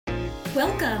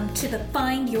Welcome to the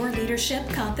Find Your Leadership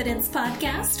Confidence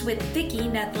podcast with Vicki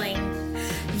Nedling.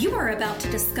 You are about to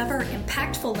discover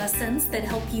impactful lessons that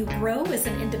help you grow as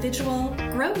an individual,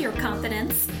 grow your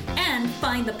confidence, and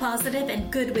find the positive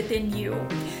and good within you,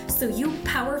 so you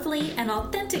powerfully and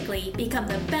authentically become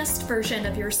the best version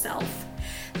of yourself.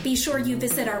 Be sure you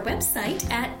visit our website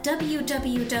at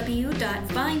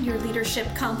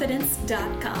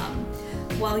www.findyourleadershipconfidence.com.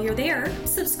 While you're there,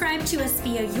 subscribe to us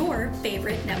via your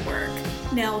favorite network.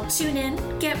 Now tune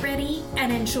in, get ready,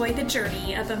 and enjoy the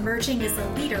journey of emerging as a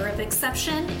leader of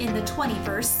exception in the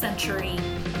 21st century.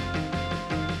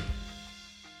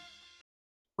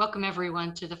 Welcome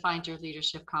everyone to the Find Your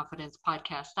Leadership Confidence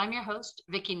podcast. I'm your host,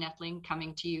 Vicki Nedling,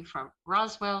 coming to you from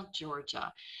Roswell,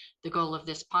 Georgia. The goal of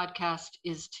this podcast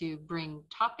is to bring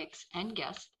topics and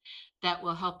guests that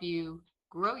will help you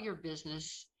grow your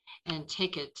business and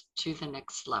take it to the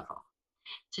next level.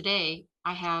 Today,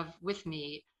 I have with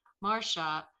me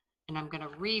Marsha, and I'm going to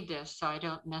read this so I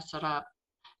don't mess it up.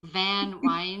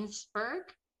 Vanwynsberghe.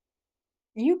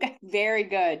 You got very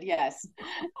good, yes.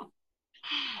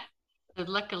 But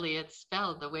luckily, it's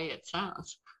spelled the way it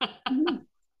sounds.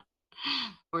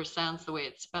 Or sounds the way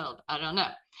it's spelled. I don't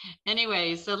know.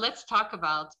 Anyway, so let's talk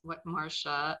about what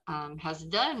Marsha has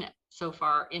done so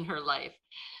far in her life.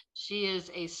 She is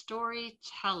a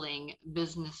storytelling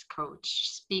business coach,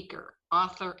 speaker,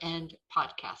 author, and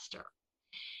podcaster.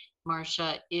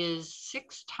 Marsha is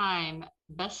six-time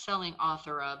best-selling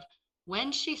author of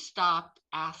When She Stopped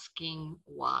Asking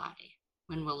Why,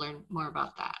 and we'll learn more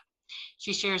about that.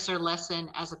 She shares her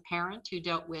lesson as a parent who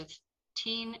dealt with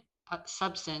teen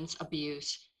substance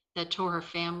abuse that tore her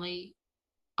family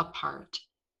apart.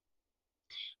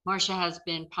 Marsha has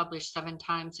been published 7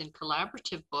 times in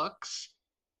collaborative books,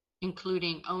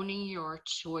 including Owning Your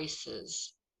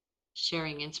Choices,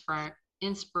 sharing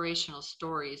inspirational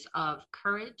stories of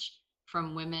courage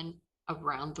from women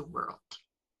around the world.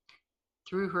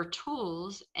 Through her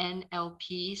tools,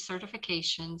 NLP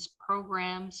certifications,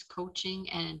 programs, coaching,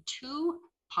 and 2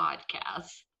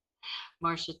 podcasts,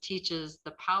 Marsha teaches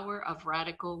the power of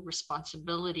radical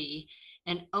responsibility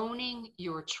and owning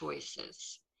your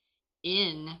choices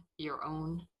in your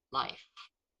own life.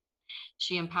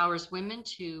 She empowers women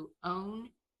to own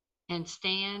and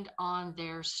stand on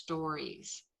their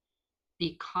stories,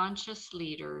 be conscious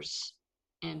leaders,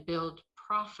 and build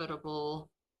profitable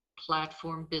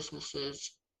platform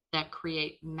businesses that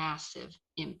create massive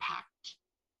impact.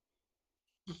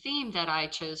 The theme that I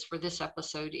chose for this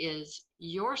episode is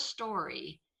Your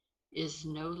Story is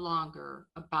No Longer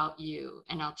About You,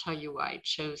 and I'll tell you why I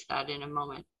chose that in a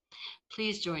moment.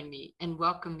 Please join me in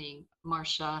welcoming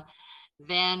Marsha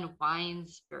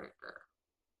Vanwynsberghe.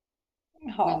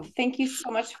 Oh, thank you so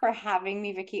much for having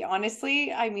me, Vicki.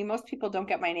 Honestly, I mean, most people don't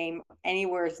get my name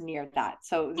anywhere near that.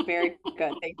 So it was very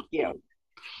good. Thank you.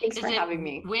 Thanks for having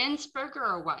me. Winsberger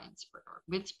or Weinsberger?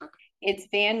 Winsberger? It's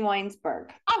Vanwynsberghe.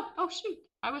 Oh, shoot.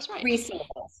 I was right. 3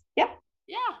 syllables. Yep.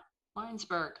 Yeah,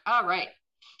 Weinsberg. All right.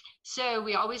 So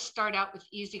we always start out with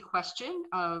easy question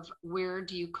of where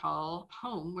do you call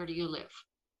home? Where do you live?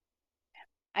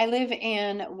 I live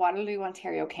in Waterloo,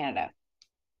 Ontario, Canada.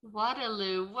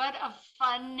 Waterloo. What a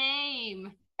fun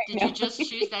name. Did you just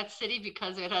choose that city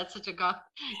because it had such a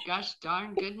gosh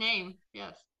darn good name?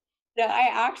 Yes. I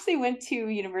actually went to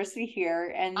university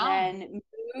here and then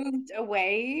moved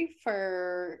away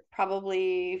for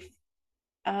probably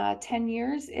 10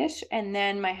 years-ish. And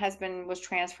then my husband was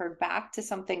transferred back to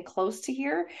something close to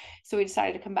here. So we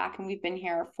decided to come back, and we've been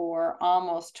here for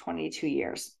almost 22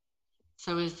 years.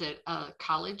 So is it a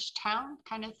college town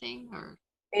kind of thing, or?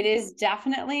 It is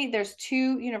definitely, there's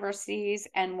 2 universities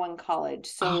and 1 college.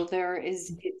 So there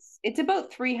is, it's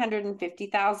about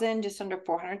 350,000, just under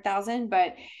 400,000,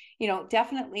 but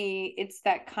definitely it's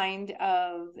that kind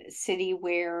of city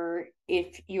where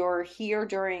if you're here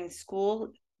during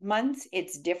school months,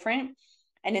 it's different.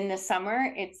 And in the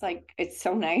summer, it's like, it's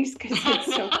so nice because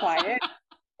it's so quiet.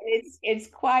 It's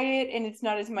quiet and it's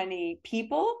not as many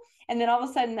people. And then all of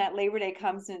a sudden that Labor Day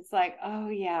comes and it's like, oh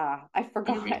yeah, I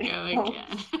forgot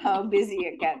how busy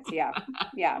it gets. Yeah.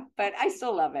 But I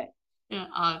still love it. Yeah,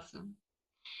 awesome.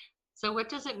 So what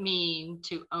does it mean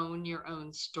to own your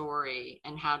own story,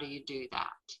 and how do you do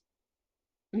that?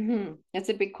 That's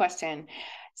a big question.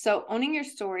 So owning your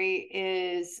story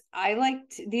is,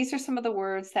 these are some of the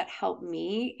words that helped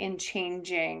me in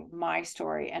changing my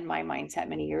story and my mindset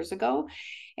many years ago.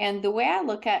 And the way I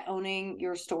look at owning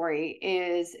your story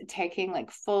is taking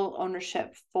full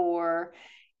ownership for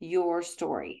your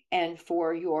story and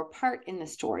for your part in the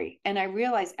story. And I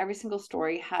realize every single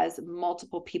story has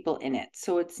multiple people in it.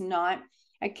 So it's not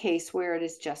a case where it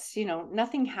is just,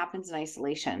 nothing happens in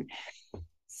isolation.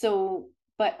 So,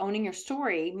 but owning your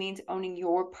story means owning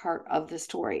your part of the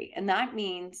story. And that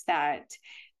means that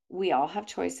we all have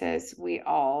choices. We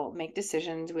all make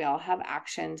decisions. We all have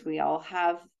actions. We all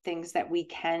have things that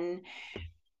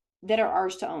that are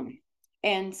ours to own.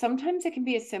 And sometimes it can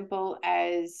be as simple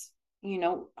as,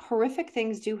 horrific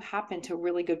things do happen to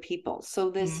really good people. So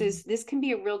this can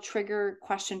be a real trigger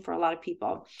question for a lot of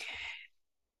people.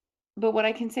 But what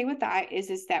I can say with that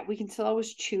is that we can still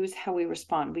always choose how we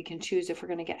respond. We can choose if we're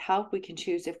going to get help. We can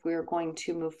choose if we're going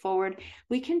to move forward.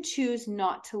 We can choose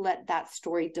not to let that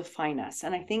story define us.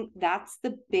 And I think that's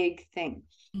the big thing.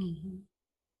 Mm-hmm.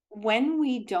 When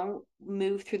we don't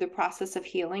move through the process of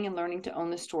healing and learning to own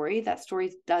the story, that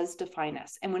story does define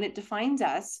us. And when it defines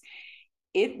us,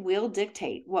 it will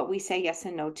dictate what we say yes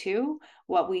and no to,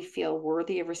 what we feel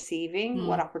worthy of receiving,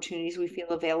 what opportunities we feel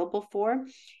available for.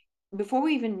 Before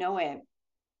we even know it,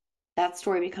 that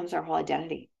story becomes our whole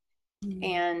identity.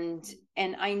 And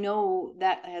I know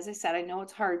that, as I said, I know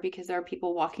it's hard because there are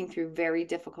people walking through very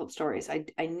difficult stories.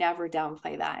 I never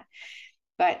downplay that.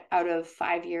 But out of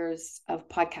 5 years of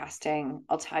podcasting,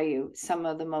 I'll tell you, some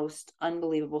of the most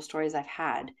unbelievable stories I've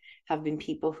had have been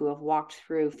people who have walked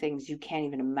through things you can't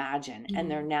even imagine,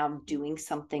 and they're now doing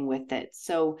something with it.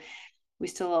 So we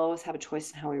still always have a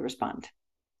choice in how we respond.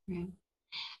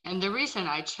 And the reason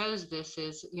I chose this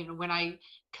is, when I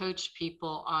coach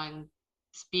people on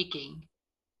speaking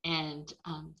and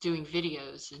doing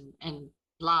videos and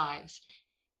lives,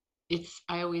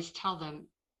 I always tell them,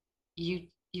 you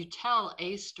tell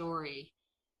a story,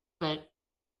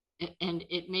 and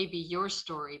it may be your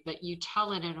story, but you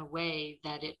tell it in a way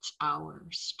that it's our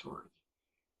story.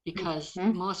 Because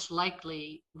most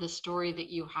likely the story that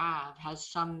you have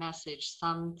has some message,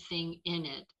 something in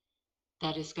it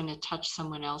that is going to touch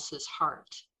someone else's heart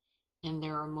and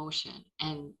their emotion,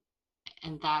 and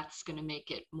that's going to make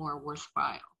it more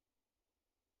worthwhile.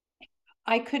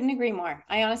 I couldn't agree more.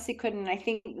 I honestly couldn't. I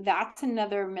think that's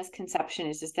another misconception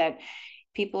is that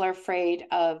people are afraid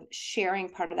of sharing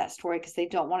part of that story because they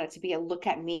don't want it to be a look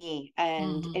at me.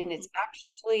 And it's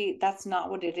actually, that's not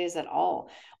what it is at all.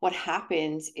 What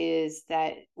happens is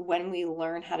that when we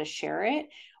learn how to share it,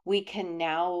 we can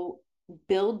now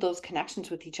build those connections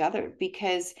with each other,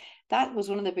 because that was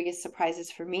one of the biggest surprises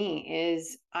for me.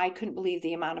 Is I couldn't believe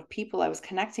the amount of people I was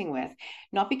connecting with,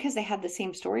 not because they had the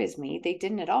same story as me. They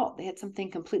didn't at all. They had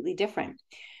something completely different,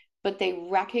 but they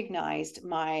recognized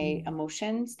my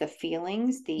emotions, the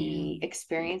feelings, the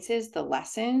experiences, the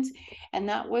lessons. And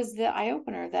that was the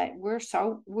eye-opener that we're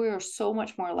so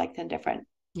much more alike than different.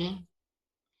 Yeah.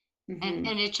 And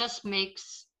it just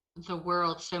makes the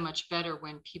world so much better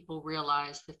when people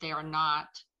realize that they are not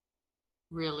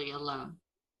really alone,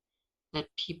 that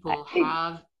people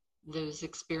have those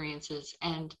experiences.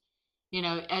 And,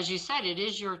 as you said, it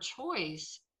is your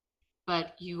choice,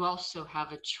 but you also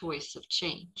have a choice of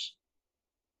change.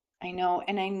 I know.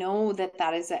 And I know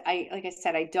that is, like I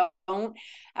said, I don't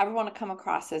ever want to come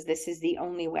across as this is the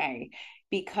only way,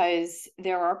 because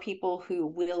there are people who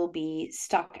will be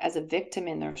stuck as a victim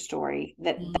in their story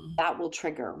that will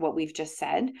trigger what we've just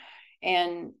said.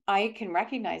 And I can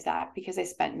recognize that because I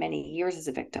spent many years as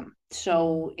a victim.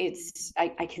 So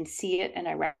I can see it and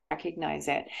I recognize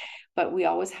it, but we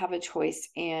always have a choice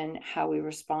in how we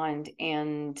respond.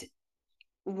 And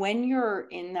when you're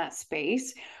in that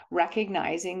space,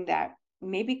 recognizing that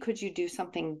maybe could you do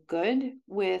something good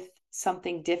with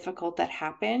something difficult that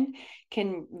happened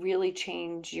can really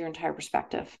change your entire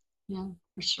perspective. Yeah,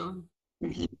 for sure.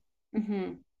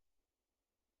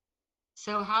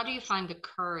 So how do you find the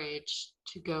courage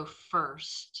to go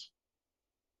first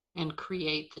and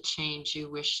create the change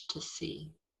you wish to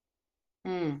see?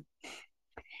 I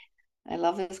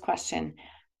love this question.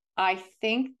 I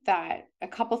think that a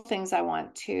couple of things I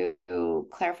want to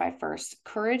clarify first.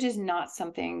 Courage is not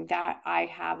something that I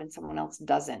have and someone else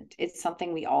doesn't. It's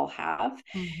something we all have.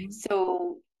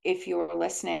 So if you're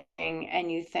listening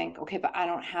and you think, okay, but I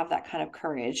don't have that kind of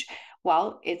courage,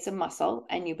 well, it's a muscle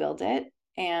and you build it.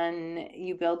 And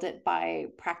you build it by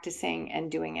practicing and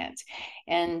doing it.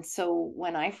 And so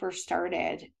when I first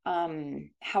started,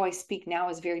 how I speak now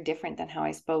is very different than how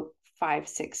I spoke 5,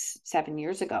 6, 7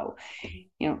 years ago.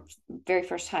 Very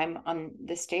first time on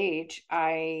the stage,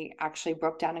 I actually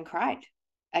broke down and cried.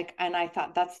 And I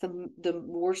thought that's the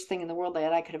worst thing in the world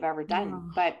that I could have ever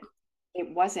done. But it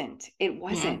wasn't. It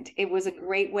was a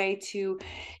great way to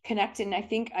connect. And I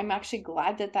think I'm actually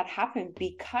glad that happened,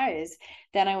 because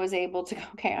then I was able to go,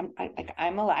 okay,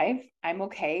 I'm alive. I'm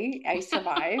okay. I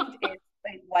survived.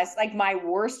 It was like my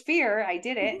worst fear. I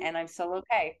did it and I'm still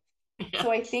okay. Yes.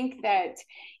 So I think that,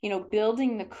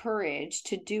 building the courage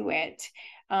to do it,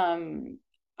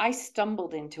 I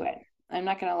stumbled into it. I'm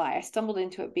not going to lie. I stumbled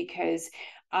into it because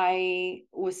I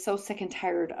was so sick and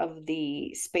tired of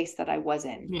the space that I was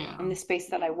in. Yeah. And the space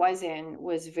that I was in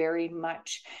was very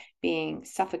much being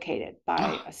suffocated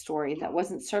by a story that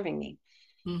wasn't serving me.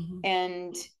 Mm-hmm.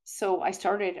 And so I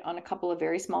started on a couple of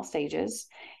very small stages.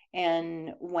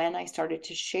 And when I started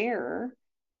to share,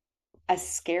 as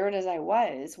scared as I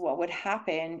was, what would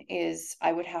happen is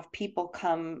I would have people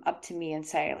come up to me and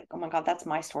say, like, oh my God, that's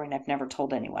my story. And I've never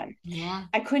told anyone. Yeah.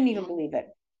 I couldn't even believe it.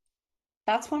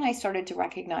 That's when I started to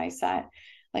recognize that,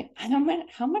 like, I don't know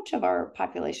how much of our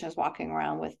population is walking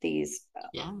around with these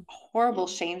horrible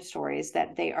shame stories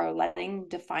that they are letting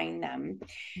define them.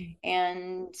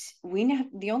 And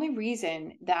the only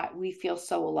reason that we feel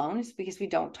so alone is because we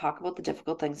don't talk about the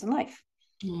difficult things in life.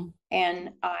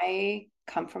 And I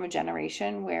come from a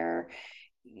generation where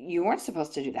you weren't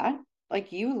supposed to do that.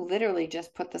 Like, you literally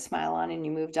just put the smile on and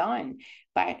you moved on.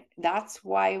 But that's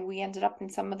why we ended up in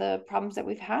some of the problems that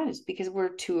we've had, is because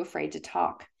we're too afraid to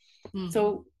talk.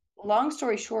 So long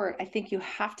story short, I think you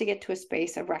have to get to a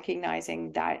space of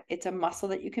recognizing that it's a muscle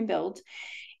that you can build,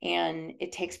 and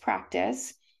it takes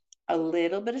practice. A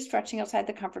little bit of stretching outside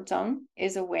the comfort zone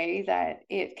is a way that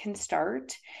it can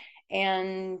start.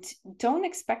 And don't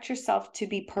expect yourself to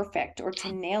be perfect or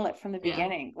to nail it from the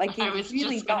beginning. Like, I you was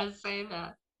really just going to say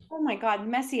that. Oh my God,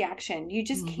 messy action. You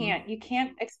just can't. You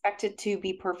can't expect it to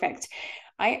be perfect.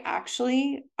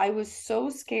 I was so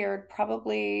scared,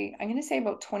 probably, I'm going to say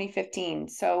about 2015.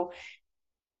 So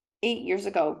 8 years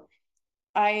ago,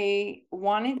 I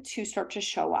wanted to start to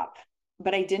show up,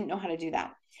 but I didn't know how to do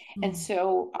that. And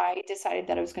so I decided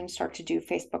that I was going to start to do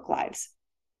Facebook Lives.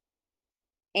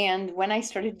 And when I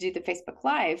started to do the Facebook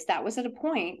Lives, that was at a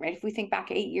point, right? If we think back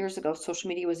 8 years ago, social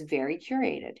media was very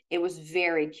curated. It was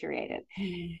very curated.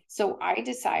 So I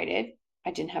decided,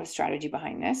 I didn't have a strategy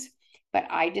behind this, but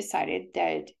I decided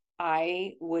that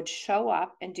I would show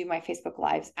up and do my Facebook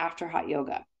Lives after hot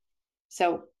yoga.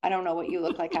 So I don't know what you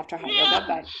look like after hot yoga,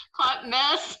 but hot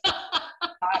mess.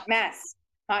 hot mess.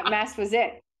 Hot mess was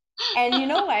it. And you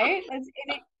know what?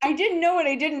 I didn't know what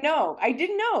I didn't know. I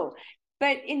didn't know.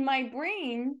 But in my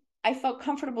brain, I felt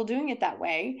comfortable doing it that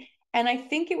way. And I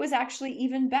think it was actually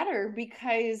even better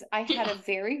because I had a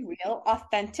very real,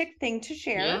 authentic thing to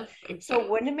share. Yes, exactly. So it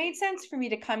wouldn't have made sense for me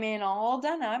to come in all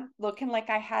done up, looking like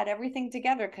I had everything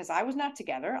together, because I was not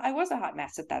together. I was a hot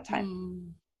mess at that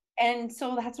time. And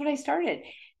so that's what I started.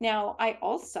 Now,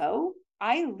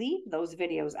 I leave those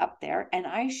videos up there and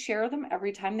I share them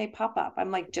every time they pop up.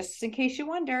 I'm like, just in case you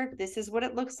wonder, this is what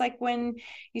it looks like when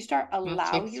you start.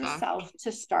 Allow yourself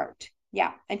to start.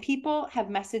 Yeah. And people have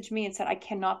messaged me and said, I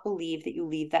cannot believe that you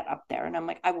leave that up there. And I'm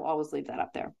like, I will always leave that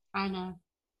up there. I know.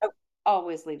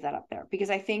 Always leave that up there, because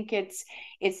I think it's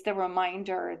the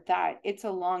reminder that it's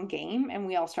a long game and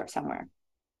we all start somewhere.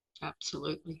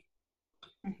 Absolutely.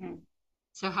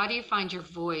 So how do you find your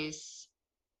voice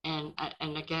and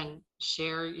again,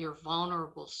 share your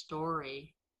vulnerable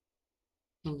story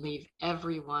and leave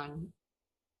everyone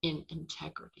in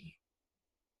integrity?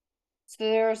 So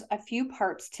there's a few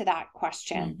parts to that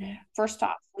question. First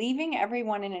off, leaving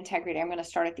everyone in integrity. I'm going to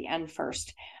start at the end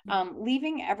first.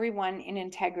 Leaving everyone in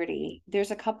integrity.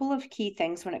 There's a couple of key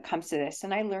things when it comes to this.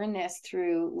 And I learned this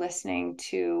through listening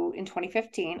to, in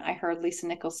 2015, I heard Lisa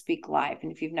Nichols speak live.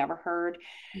 And if you've never heard,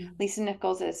 Lisa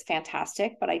Nichols is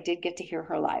fantastic, but I did get to hear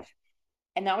her live.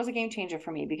 And that was a game changer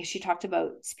for me, because she talked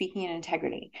about speaking in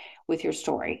integrity with your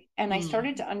story. And I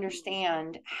started to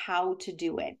understand how to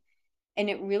do it. And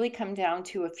it really comes down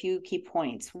to a few key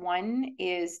points. One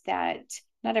is that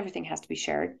not everything has to be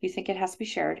shared. You think it has to be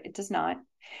shared. It does not.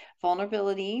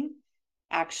 Vulnerability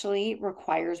actually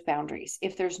requires boundaries.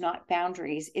 If there's not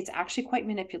boundaries, it's actually quite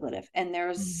manipulative. And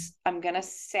I'm going to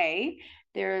say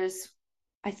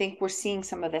I think we're seeing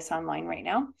some of this online right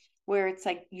now, where it's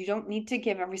like, you don't need to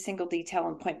give every single detail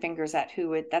and point fingers at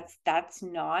that's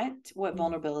not what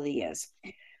vulnerability is.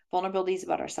 Vulnerability is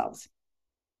about ourselves.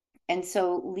 And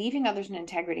so leaving others in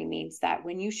integrity means that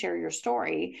when you share your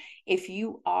story, if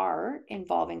you are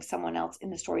involving someone else in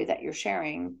the story that you're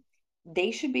sharing,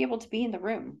 they should be able to be in the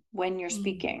room when you're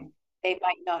speaking. They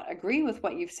might not agree with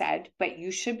what you've said, but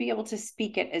you should be able to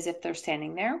speak it as if they're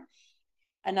standing there.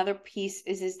 Another piece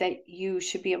is that you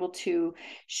should be able to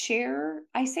share.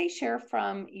 I say share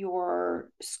from your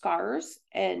scars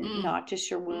and not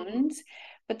just your wounds.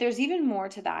 But there's even more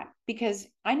to that, because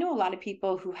I know a lot of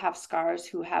people who have scars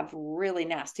who have really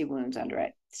nasty wounds under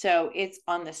it. So it's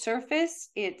on the surface,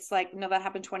 it's like, no, that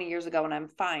happened 20 years ago and I'm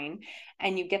fine.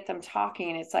 And you get them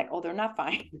talking and it's like, oh, they're not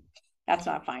fine. That's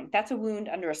not fine. That's a wound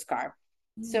under a scar.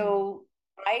 So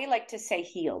I like to say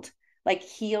healed, like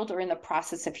healed or in the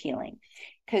process of healing.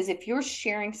 Because if you're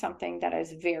sharing something that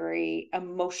is very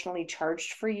emotionally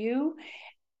charged for you,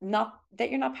 not that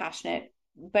you're not passionate,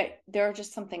 but there are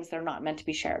just some things that are not meant to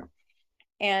be shared.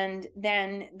 And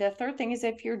then the third thing is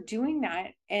if you're doing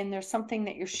that and there's something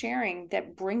that you're sharing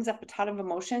that brings up a ton of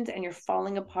emotions and you're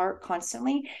falling apart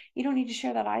constantly, you don't need to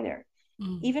share that either.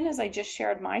 Even as I just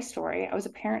shared my story, I was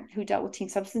a parent who dealt with teen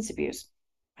substance abuse.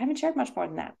 I haven't shared much more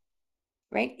than that,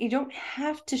 right? You don't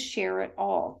have to share it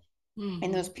all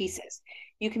in those pieces.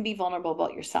 You can be vulnerable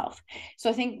about yourself. So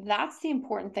I think that's the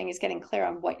important thing, is getting clear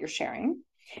on what you're sharing.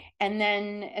 And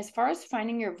then as far as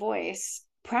finding your voice,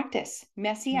 practice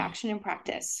messy action and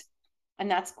practice.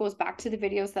 And that goes back to the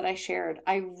videos that I shared.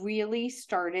 I really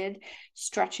started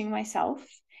stretching myself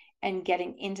and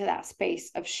getting into that space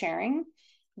of sharing.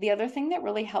 The other thing that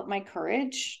really helped my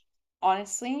courage,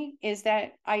 honestly, is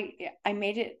that I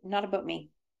made it not about me.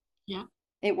 Yeah.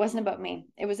 It wasn't about me.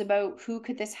 It was about who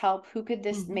could this help? Who could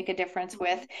this make a difference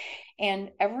with? And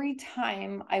every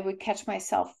time I would catch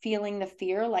myself feeling the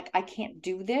fear, like I can't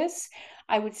do this,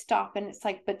 I would stop and it's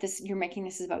like, but this, you're making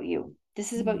this is about you.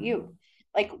 This is about you.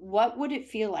 Like, what would it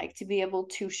feel like to be able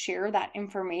to share that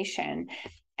information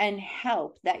and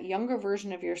help that younger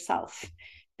version of yourself?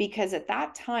 Because at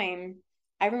that time,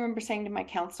 I remember saying to my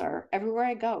counselor, everywhere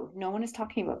I go, no one is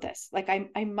talking about this. Like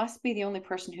I must be the only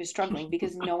person who's struggling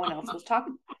because no one else was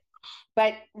talking.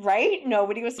 But right,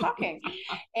 nobody was talking.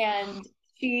 And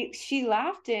she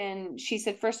laughed and she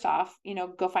said, first off,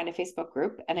 go find a Facebook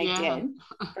group. And I did.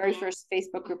 Very first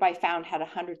Facebook group I found had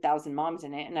 100,000 moms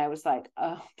in it. And I was like,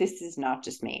 oh, this is not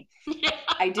just me.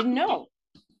 I didn't know.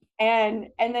 And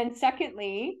then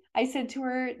secondly, I said to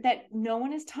her that no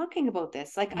one is talking about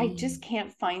this. Like, I just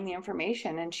can't find the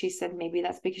information. And she said, maybe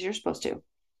that's because you're supposed to.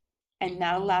 And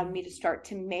that allowed me to start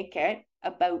to make it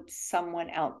about someone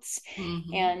else.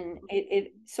 And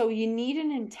so you need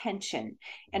an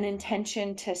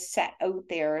intention to set out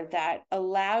there that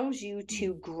allows you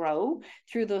to grow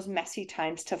through those messy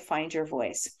times, to find your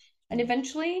voice. And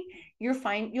eventually you'll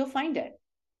find it.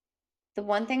 The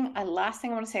last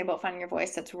thing I want to say about finding your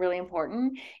voice that's really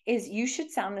important is you should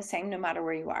sound the same no matter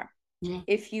where you are. Yeah.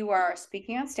 If you are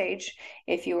speaking on stage,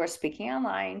 if you are speaking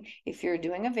online, if you're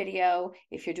doing a video,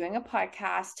 if you're doing a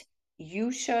podcast,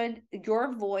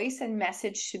 your voice and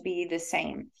message should be the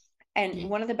same. And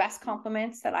one of the best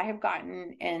compliments that I have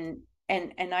gotten, and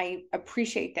I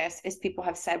appreciate this, is people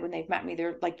have said when they've met me,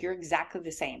 they're like, you're exactly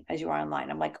the same as you are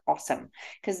online. I'm like, awesome.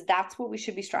 Because that's what we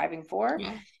should be striving for.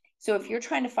 Yeah. So if you're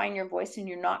trying to find your voice and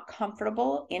you're not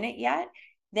comfortable in it yet,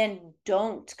 then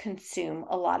don't consume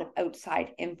a lot of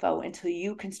outside info until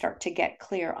you can start to get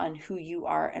clear on who you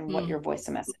are and what your voice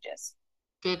and message is.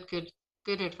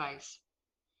 Good advice.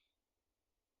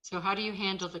 So how do you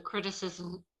handle the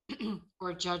criticism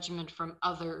or judgment from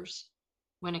others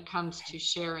when it comes to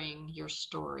sharing your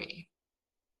story?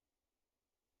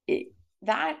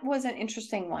 That was an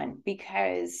interesting one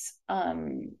because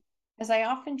as I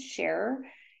often share,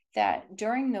 that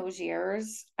during those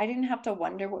years, I didn't have to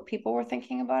wonder what people were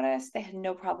thinking about us. They had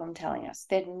no problem telling us.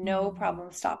 They had no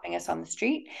problem stopping us on the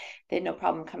street. They had no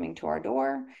problem coming to our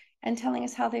door and telling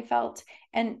us how they felt.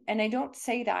 And I don't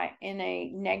say that in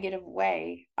a negative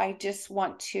way. I just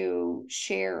want to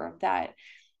share that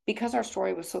because our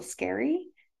story was so scary,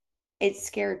 it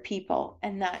scared people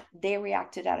and that they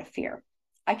reacted out of fear.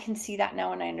 I can see that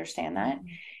now and I understand that.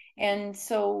 And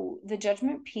so the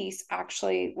judgment piece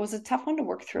actually was a tough one to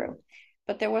work through,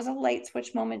 but there was a light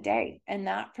switch moment day. And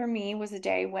that for me was a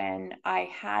day when I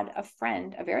had a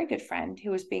friend, a very good friend, who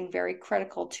was being very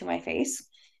critical to my face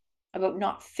about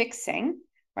not fixing,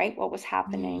 right, what was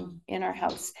happening in our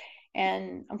house.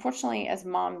 And unfortunately, as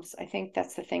moms, I think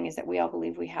that's the thing, is that we all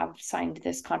believe we have signed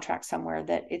this contract somewhere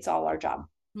that it's all our job.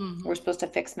 We're supposed to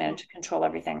fix, manage, control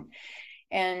everything.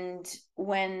 And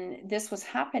when this was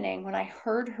happening, when I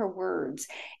heard her words,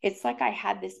 it's like I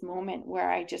had this moment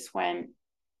where I just went,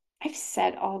 I've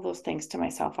said all those things to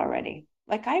myself already.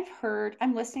 Like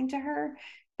I'm listening to her,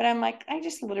 but I'm like, I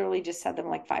just literally just said them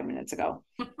like 5 minutes ago.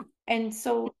 And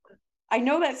so I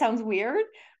know that sounds weird,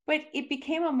 but it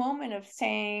became a moment of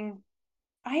saying,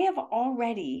 I have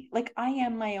already, like, I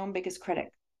am my own biggest critic.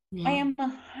 I am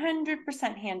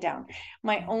 100% hand down,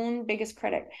 my own biggest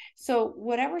critic. So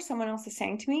whatever someone else is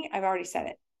saying to me, I've already said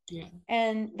it.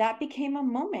 And that became a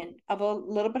moment of a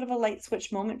little bit of a light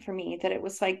switch moment for me, that it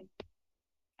was like,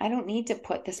 I don't need to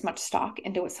put this much stock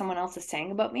into what someone else is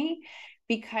saying about me,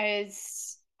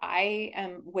 because I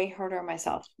am way harder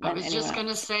myself than anyone else. I was just going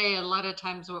to say, a lot of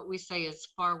times what we say is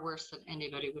far worse than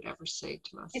anybody would ever say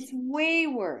to us. It's way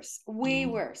worse, way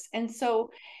worse. And so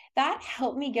that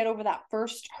helped me get over that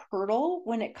first hurdle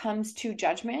when it comes to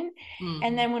judgment.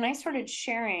 And then when I started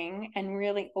sharing and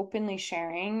really openly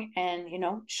sharing and,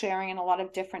 sharing in a lot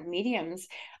of different mediums,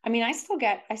 I mean, I still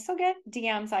get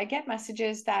DMs, I get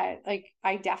messages that like,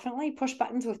 I definitely push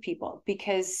buttons with people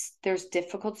because there's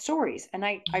difficult stories, and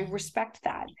I respect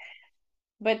that.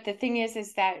 But the thing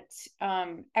is that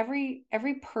every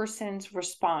person's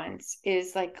response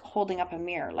is like holding up a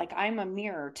mirror. Like I'm a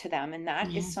mirror to them, and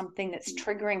that is something that's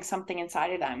triggering something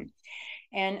inside of them.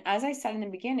 And as I said in the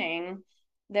beginning,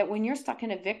 that when you're stuck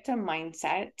in a victim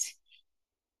mindset,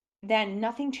 then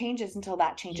nothing changes until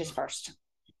that changes first.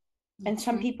 And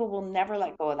some people will never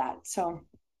let go of that. So,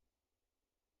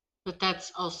 but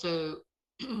that's also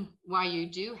why you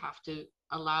do have to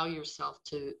allow yourself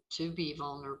to be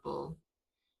vulnerable,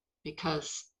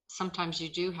 because sometimes you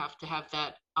do have to have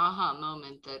that aha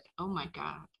moment that, oh my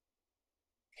God,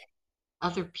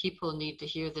 other people need to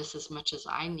hear this as much as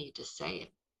I need to say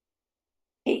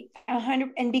it. 100.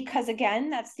 And because again,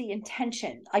 that's the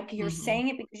intention. Like you're saying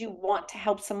it because you want to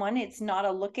help someone. It's not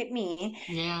a look at me.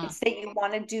 Yeah. It's that you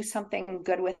want to do something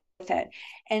good with it.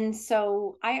 And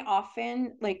so I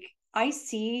often I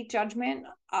see judgment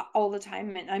all the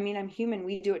time. And I mean, I'm human.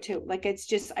 We do it too. Like, it's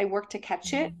just, I work to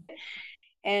catch it.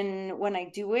 And when I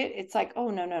do it, it's like, oh,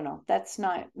 no, that's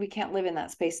not, we can't live in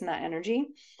that space and that energy.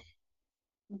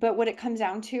 But what it comes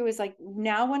down to is like,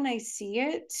 now when I see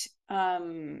it,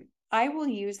 I will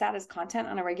use that as content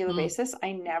on a regular basis.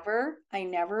 I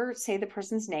never say the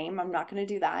person's name. I'm not going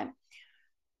to do that.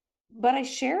 But I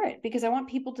share it because I want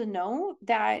people to know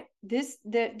that this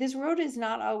road is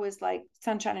not always like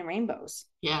sunshine and rainbows.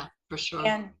 Yeah, for sure.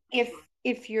 And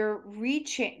if you're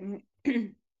reaching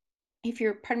if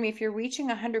you're reaching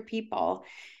 100 people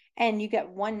and you get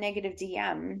one negative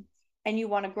DM and you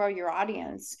want to grow your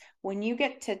audience, when you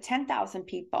get to 10,000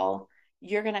 people,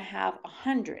 you're going to have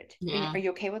 100. Yeah. Are you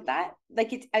okay with that?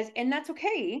 Like and that's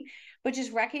okay, but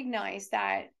just recognize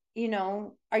that,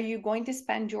 are you going to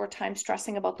spend your time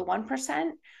stressing about the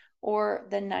 1% or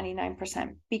the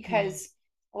 99%? Because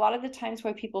a lot of the times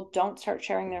why people don't start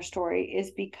sharing their story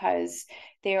is because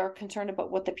they are concerned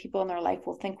about what the people in their life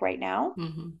will think right now.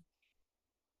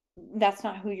 That's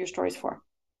not who your story's for.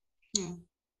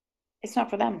 It's not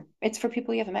for them. It's for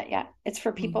people you haven't met yet. It's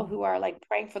for people who are like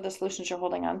praying for the solutions you're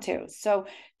holding on to. So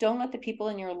don't let the people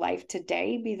in your life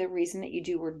today be the reason that you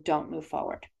do or don't move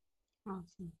forward.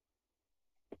 Awesome.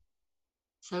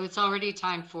 So it's already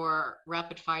time for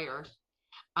rapid fire.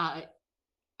 I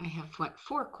have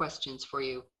 4 questions for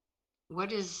you.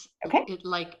 What is it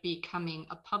like becoming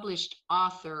a published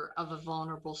author of a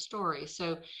vulnerable story?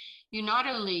 So you not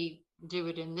only do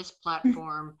it in this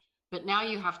platform, but now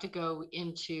you have to go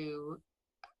into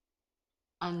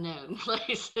unknown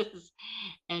places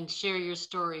and share your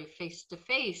story face to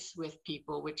face with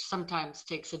people, which sometimes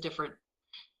takes a different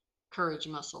courage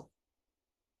muscle.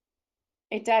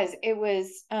 It does. It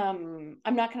was, I'm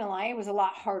not going to lie, it was a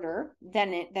lot harder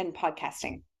than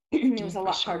podcasting. It was a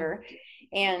lot harder.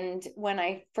 And when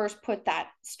I first put that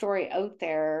story out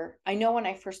there, I know when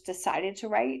I first decided to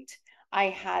write, I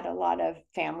had a lot of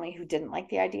family who didn't like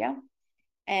the idea.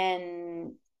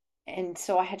 And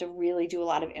so I had to really do a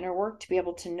lot of inner work to be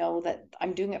able to know that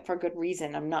I'm doing it for a good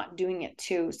reason. I'm not doing it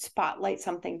to spotlight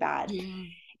something bad.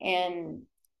 And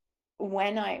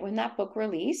when that book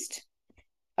released,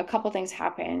 a couple things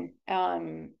happened.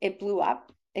 It blew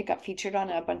up. It got featured on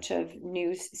a bunch of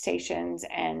news stations,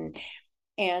 and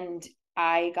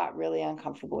I got really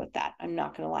uncomfortable with that. I'm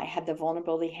not going to lie. I had the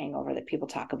vulnerability hangover that people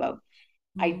talk about.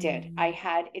 I did.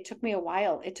 It took me a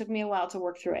while. It took me a while to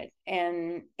work through it.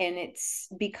 And it's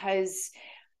because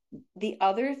the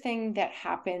other thing that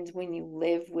happens when you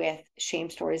live with shame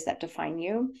stories that define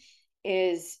you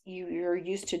is you're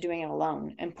used to doing it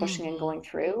alone and pushing and going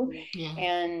through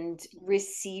and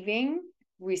receiving.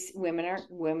 Women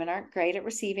aren't great at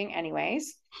receiving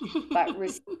anyways, but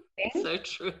receiving. So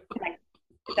true.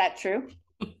 Is that true?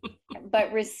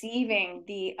 But receiving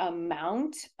the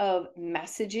amount of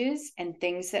messages and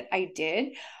things that I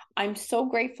did, I'm so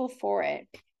grateful for it.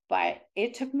 But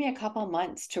it took me a couple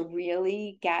months to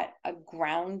really get a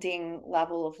grounding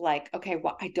level of like, okay,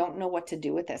 well, I don't know what to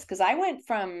do with this. Because I went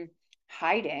from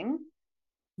hiding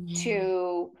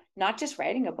to not just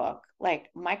writing a book, like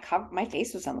my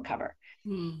face was on the cover.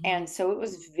 And so it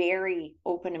was very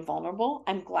open and vulnerable.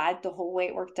 I'm glad the whole way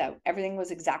it worked out. Everything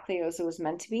was exactly as it was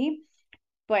meant to be.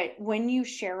 But when you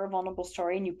share a vulnerable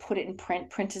story and you put it in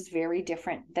print is very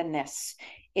different than this.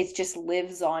 It just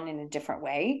lives on in a different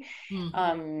way.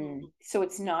 So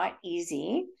it's not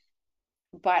easy,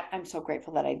 but I'm so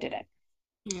grateful that I did it.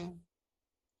 Yeah.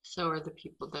 So are the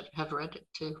people that have read it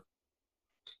too.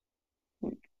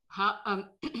 How,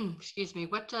 excuse me,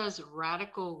 what does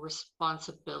radical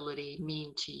responsibility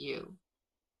mean to you?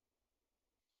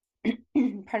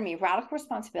 Pardon me, radical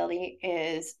responsibility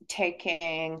is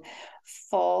taking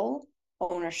full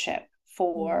ownership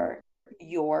Mm, for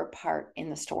your part in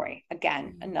the story.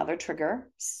 Again, mm, another trigger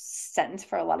sentence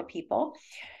for a lot of people,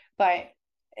 but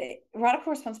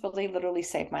radical responsibility literally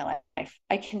saved my life.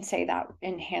 I can say that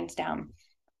in hands down.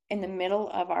 In the middle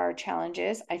of our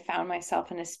challenges, I found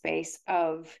myself in a space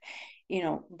of,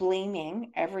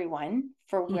 blaming everyone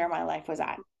for where mm, my life was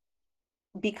at,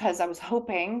 because I was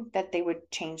hoping that they would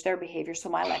change their behavior so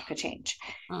my life could change.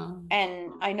 um,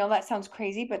 And I know that sounds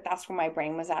crazy, but that's where my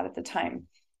brain was at the time,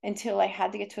 until I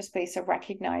had to get to a space of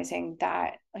recognizing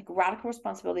that, like, radical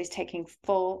responsibility is taking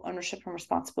full ownership and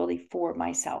responsibility for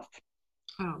myself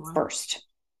oh, wow. first.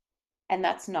 And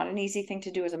that's not an easy thing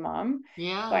to do as a mom.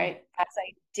 Yeah. But as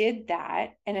I did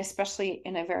that, and especially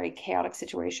in a very chaotic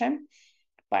situation,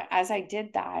 but as I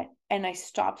did that and I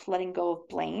stopped letting go of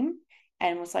blame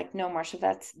and was like, no, Marsha,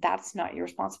 that's not your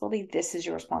responsibility. This is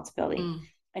your responsibility. Mm,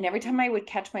 And every time I would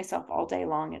catch myself all day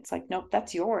long, it's like, nope,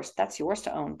 that's yours. That's yours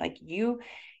to own. Like, you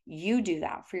do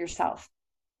that for yourself.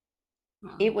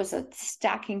 wow. It was a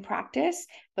stacking practice,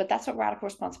 but that's what radical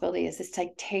responsibility is. It's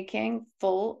like taking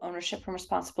full ownership and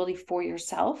responsibility for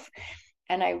yourself.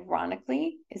 And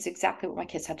ironically, is exactly what my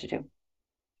kids had to do.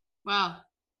 Wow.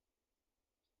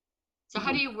 So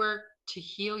how do Mhm. you work to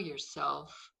heal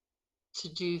yourself to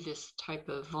do this type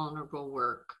of vulnerable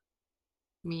work?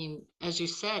 I mean, as you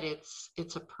said,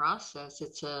 it's a process,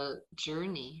 it's a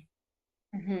journey.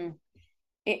 Mhm.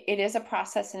 It is a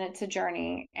process and it's a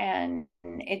journey, and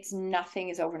it's nothing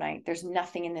is overnight. There's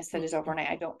nothing in this that is Mhm. overnight.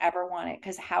 I don't ever want it,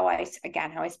 because how I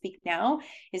speak now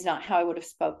is not how I would have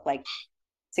spoke like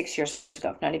 6 years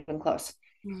ago, not even close.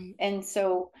 Right. And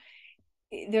so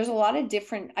there's a lot of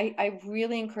different, I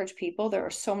really encourage people, there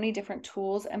are so many different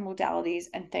tools and modalities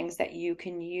and things that you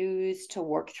can use to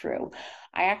work through.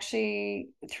 I actually,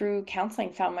 through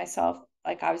counseling, found myself,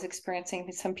 like, I was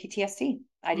experiencing some PTSD.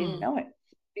 I didn't Mm, know it,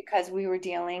 because we were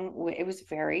dealing with, it was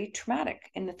very traumatic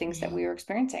in the things that yeah. we were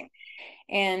experiencing.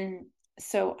 And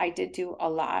so I did do a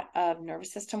lot of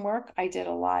nervous system work. I did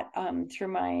a lot through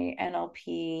my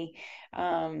NLP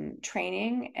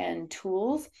training and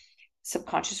tools,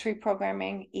 subconscious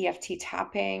reprogramming, EFT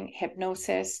tapping,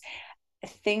 hypnosis,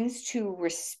 things to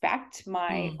respect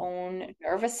my Mm, own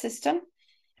nervous system,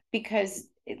 because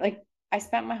I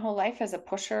spent my whole life as a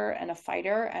pusher and a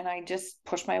fighter, and I just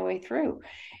pushed my way through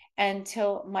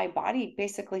until my body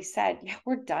basically said, yeah,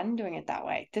 we're done doing it that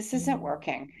way. This isn't mm,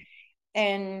 working.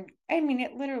 And I mean,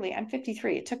 it literally, I'm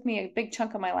 53. It took me a big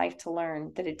chunk of my life to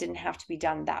learn that it didn't have to be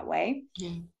done that way. yeah.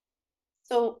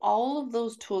 So all of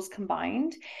those tools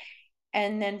combined,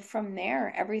 and then from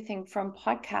there, everything from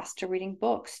podcasts to reading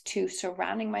books to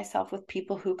surrounding myself with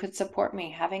people who could support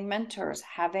me, having mentors,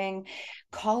 having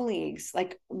colleagues,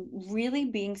 like really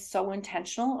being so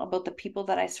intentional about the people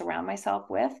that I surround myself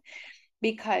with,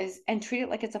 because, and treat it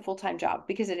like it's a full-time job,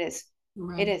 because it is.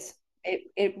 It Right. is.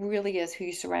 It really is who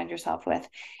you surround yourself with.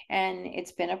 And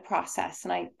it's been a process.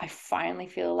 And I finally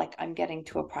feel like I'm getting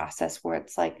to a process where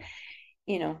it's like,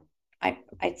 you know,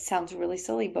 it sounds really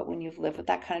silly, but when you've lived with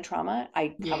that kind of trauma,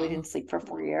 I probably Yeah. didn't sleep for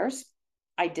 4 years.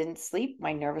 I didn't sleep.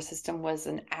 My nervous system was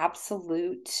an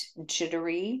absolute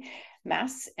jittery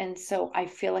mess. And so I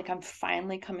feel like I'm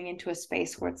finally coming into a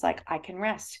space where it's like I can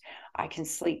rest, I can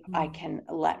sleep, I Mm, can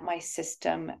let my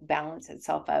system balance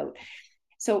itself out.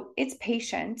 So it's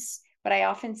patience. But I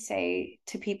often say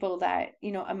to people that,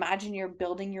 imagine you're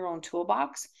building your own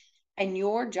toolbox, and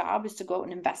your job is to go out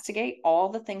and investigate all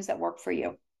the things that work for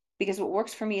you. Because what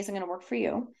works for me isn't going to work for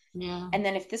you. yeah. And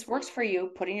then if this works for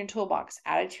you, put it in your toolbox,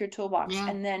 add it to your toolbox. Yeah.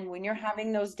 And then when you're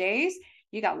having those days,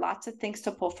 you got lots of things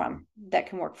to pull from that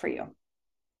can work for you.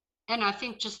 And I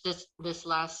think just this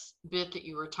last bit that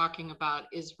you were talking about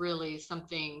is really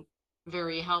something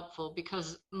very helpful,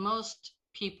 because most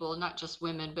people, not just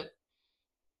women, but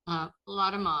a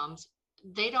lot of moms,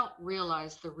 they don't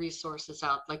realize the resources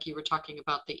out, like you were talking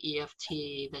about the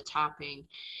EFT, the tapping.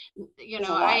 There's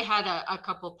a I lot. had a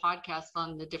couple podcasts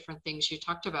on the different things you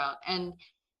talked about, and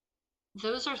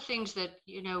those are things that,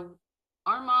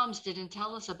 our moms didn't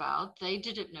tell us about. They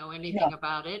didn't know anything No.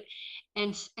 about it.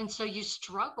 And so you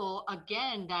struggle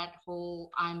again, that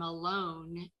whole I'm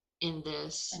alone in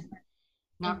this,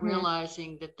 not Mm-hmm.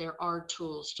 realizing that there are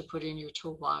tools to put in your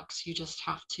toolbox. You just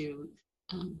have to,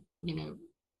 um, you know,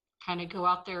 kind of go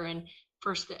out there and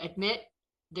first admit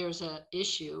there's a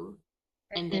issue,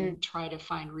 and Mm-hmm. then try to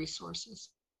find resources.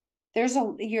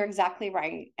 You're exactly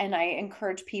right. And I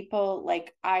encourage people,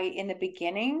 like, in the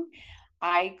beginning,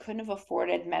 I couldn't have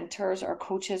afforded mentors or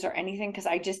coaches or anything because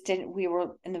I just didn't, we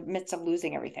were in the midst of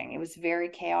losing everything. It was very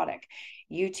chaotic.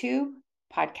 YouTube,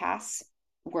 podcasts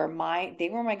they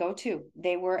were my go-to.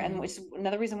 They were, and which is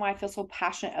another reason why I feel so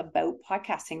passionate about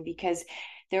podcasting, because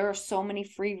there are so many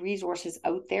free resources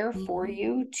out there for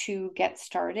you to get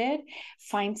started.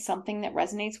 Find something that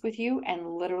resonates with you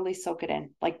and literally soak it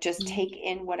in. Like just take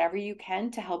in whatever you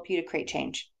can to help you to create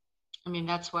change. I mean,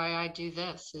 that's why I do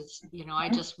this is, I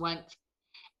just went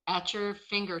at your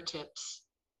fingertips,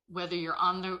 whether you're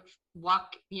on the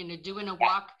walk, doing a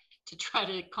walk to try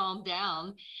to calm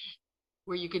down,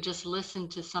 where you could just listen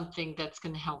to something that's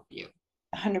going to help you.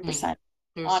 100%. And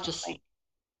there's honestly.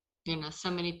 just, so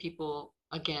many people,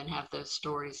 again, have those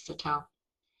stories to tell.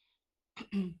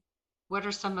 What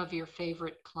are some of your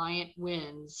favorite client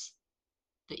wins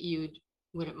that you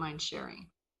wouldn't mind sharing?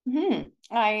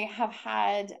 I have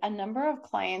had a number of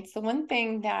clients. The one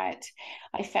thing that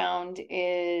I found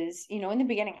is, in the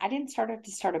beginning, I didn't start out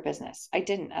to start a business. I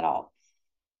didn't at all.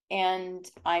 And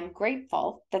I'm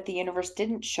grateful that the universe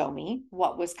didn't show me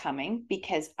what was coming,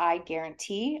 because I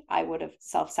guarantee I would have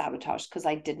self-sabotaged because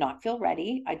I did not feel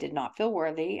ready. I did not feel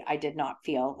worthy. I did not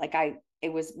feel like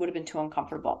would have been too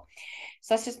uncomfortable.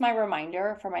 So that's just my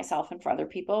reminder for myself and for other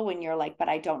people. When you're like, but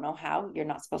I don't know how, you're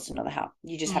not supposed to know the how.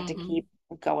 You just have to keep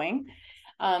going.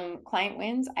 Client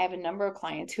wins. I have a number of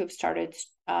clients who have started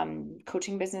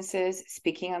coaching businesses,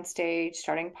 speaking on stage,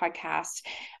 starting podcasts,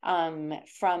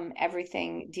 from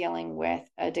everything dealing with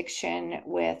addiction,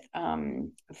 with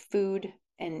food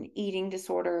and eating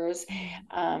disorders,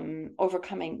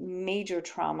 overcoming major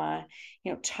trauma,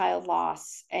 child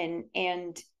loss,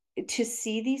 and to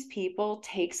see these people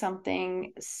take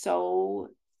something so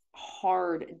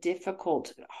hard,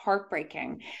 difficult,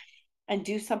 heartbreaking, and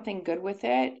do something good with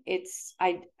it, it's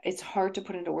hard to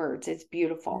put into words. It's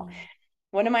beautiful.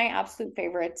 One of my absolute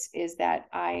favorites is that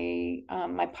my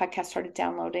podcast started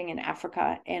downloading in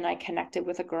Africa, and I connected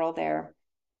with a girl there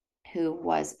who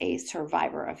was a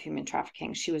survivor of human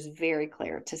trafficking. She was very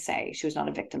clear to say she was not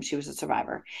a victim, she was a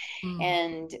survivor.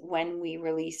 And when we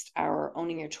released our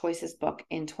Owning Your Choices book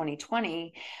in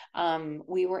 2020,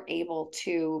 we were able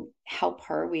to help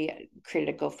her. We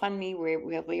created a GoFundMe. We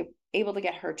were able to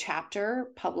get her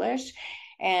chapter published.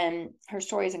 And her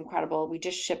story is incredible. We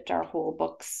just shipped her whole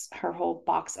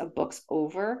box of books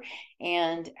over,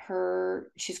 and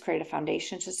she's created a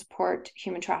foundation to support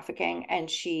human trafficking. And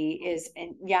she is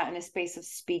in a space of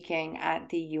speaking at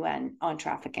the UN on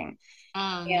trafficking.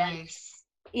 Oh, nice.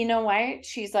 You know what?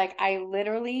 She's like, I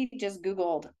literally just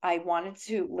Googled, I wanted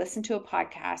to listen to a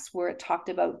podcast where it talked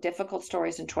about difficult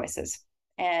stories and choices.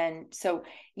 And so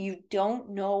you don't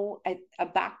know,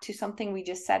 back to something we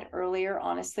just said earlier,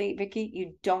 honestly, Vicki,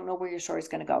 you don't know where your story is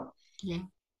going to go. Yeah.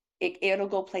 It'll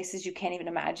go places you can't even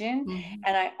imagine.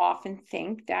 And I often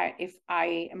think that if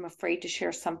I am afraid to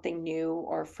share something new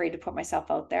or afraid to put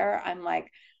myself out there, I'm like,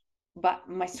 but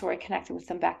my story connected with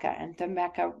Vanwynsberghe, and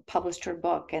Vanwynsberghe published her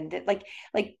book. And like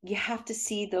you have to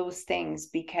see those things,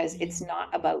 because it's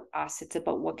not about us. It's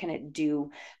about what can it do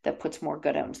that puts more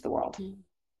good out into the world.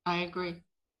 I agree.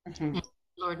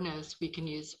 Lord knows we can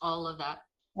use all of that.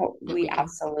 We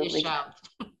absolutely can.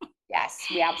 Yes,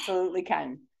 we absolutely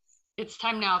can. It's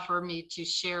time now for me to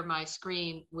share my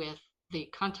screen with the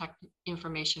contact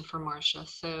information for Marsha.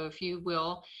 So if you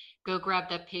will go grab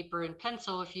that paper and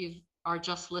pencil, if you are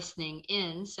just listening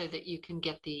in, so that you can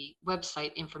get the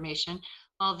website information.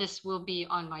 All this will be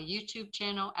on my YouTube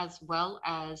channel as well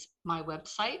as my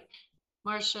website.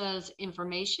 Marsha's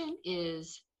information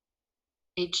is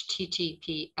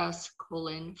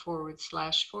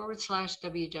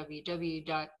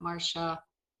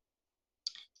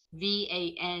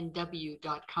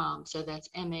https://www.marshavanw.com. So that's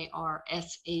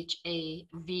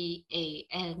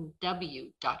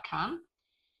marshavanw.com.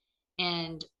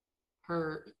 And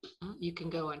you can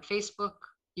go on Facebook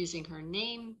using her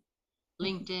name,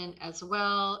 LinkedIn as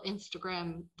well,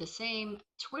 Instagram the same,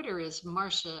 Twitter is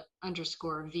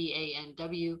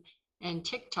Marsha_VANW, and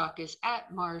TikTok is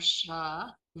at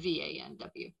Marsha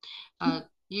VANW.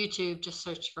 YouTube, just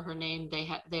search for her name.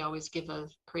 They always give a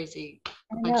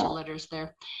bunch of letters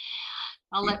there.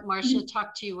 I'll let Marsha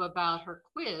talk to you about her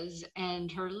quiz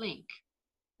and her link.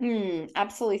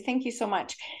 Absolutely. Thank you so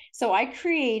much. So I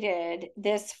created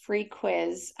this free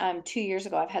quiz 2 years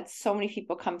ago. I've had so many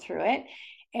people come through it,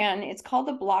 and it's called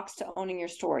the Blocks to Owning Your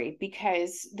Story,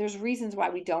 because there's reasons why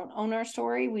we don't own our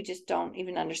story. We just don't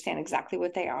even understand exactly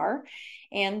what they are.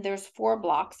 And there's 4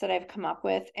 blocks that I've come up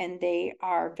with, and they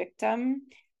are victim,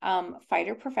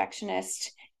 fighter,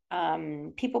 perfectionist,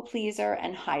 people pleaser,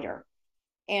 and hider.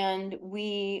 And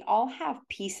we all have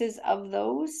pieces of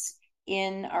those.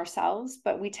 in ourselves,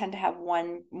 but we tend to have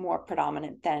one more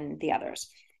predominant than the others.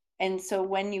 And so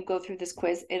when you go through this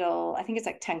quiz, I think it's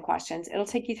like 10 questions. It'll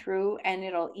take you through and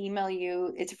it'll email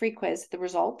you. It's a free quiz, the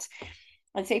results.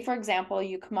 And say, for example,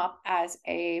 you come up as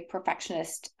a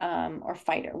perfectionist or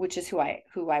fighter, which is who I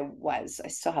was. I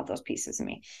still have those pieces of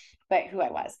me, but who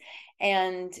I was.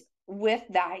 And with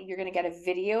that, you're going to get a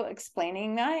video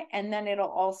explaining that. And then it'll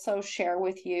also share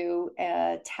with you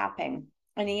tapping,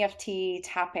 an EFT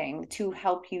tapping to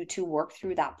help you to work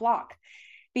through that block.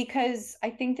 Because I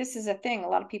think this is a thing. A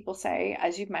lot of people say,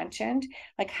 as you've mentioned,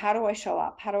 like, how do I show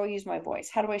up? How do I use my voice?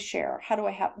 How do I share? How do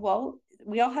I have, well,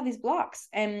 we all have these blocks.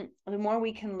 And the more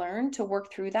we can learn to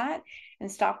work through that and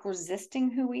stop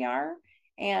resisting who we are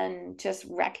and just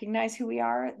recognize who we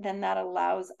are, then that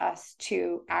allows us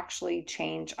to actually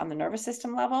change on the nervous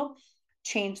system level,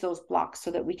 change those blocks so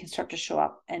that we can start to show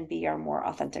up and be our more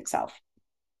authentic self.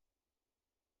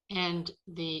 And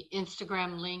the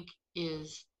Instagram link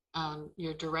is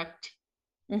your direct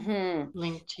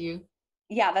link to you?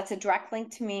 Yeah, that's a direct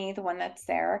link to me, the one that's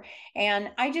there. And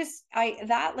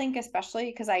that link, especially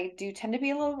because I do tend to be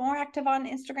a little more active on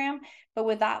Instagram, but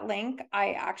with that link,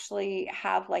 I actually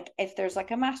have, like, if there's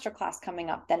like a masterclass coming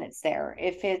up, then it's there.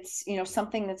 If it's,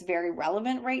 something that's very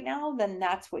relevant right now, then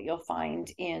that's what you'll find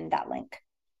in that link.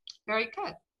 Very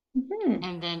good.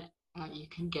 And then you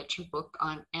can get your book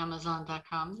on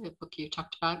Amazon.com, the book you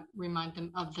talked about. Remind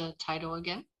them of the title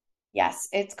again. Yes,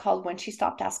 it's called When She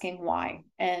Stopped Asking Why.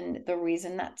 And the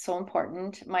reason that's so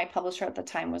important, my publisher at the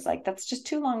time was like, that's just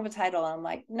too long of a title. And I'm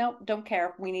like, nope, don't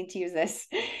care. We need to use this.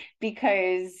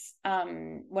 Because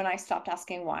when I stopped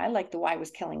asking why, like, the why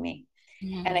was killing me.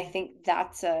 And I think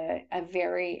that's a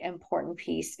very important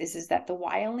piece is that the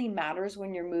why only matters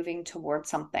when you're moving towards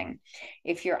something.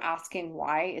 If you're asking,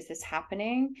 why is this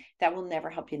happening? That will never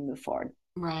help you move forward.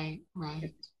 Right.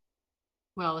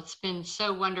 Well, it's been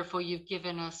so wonderful. You've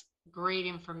given us great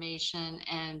information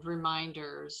and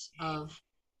reminders of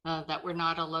that we're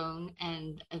not alone,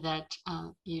 and that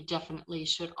you definitely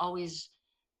should always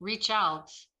reach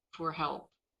out for help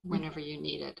whenever you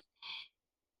need it.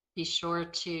 Be sure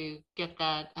to get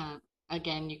that.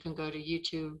 Again, you can go to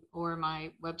YouTube or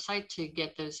my website to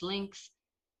get those links.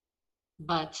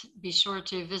 But be sure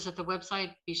to visit the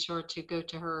website. Be sure to go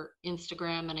to her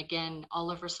Instagram. And again,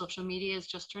 all of her social media is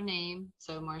just her name.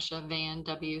 So Marsha Van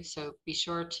W. So be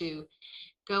sure to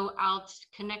go out,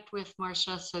 connect with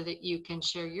Marsha so that you can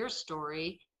share your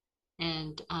story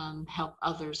and help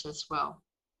others as well.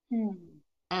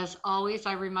 As always,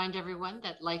 I remind everyone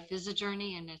that life is a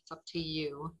journey and it's up to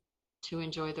you to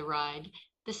enjoy the ride.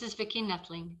 This is Vicki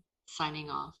Nettling signing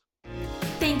off.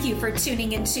 Thank you for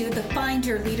tuning into the Find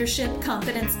Your Leadership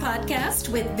Confidence podcast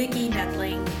with Vicki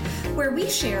Nettling, where we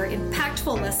share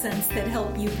impactful lessons that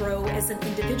help you grow as an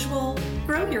individual,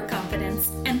 grow your confidence,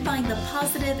 and find the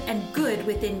positive and good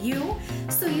within you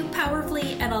so you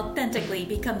powerfully and authentically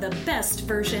become the best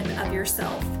version of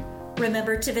yourself.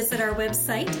 Remember to visit our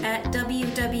website at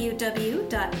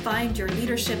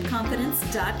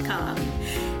www.findyourleadershipconfidence.com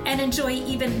and enjoy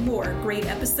even more great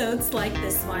episodes like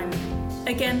this one.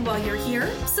 Again, while you're here,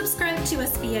 subscribe to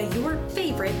us via your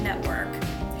favorite network.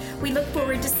 We look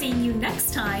forward to seeing you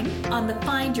next time on the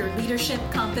Find Your Leadership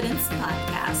Confidence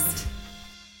podcast.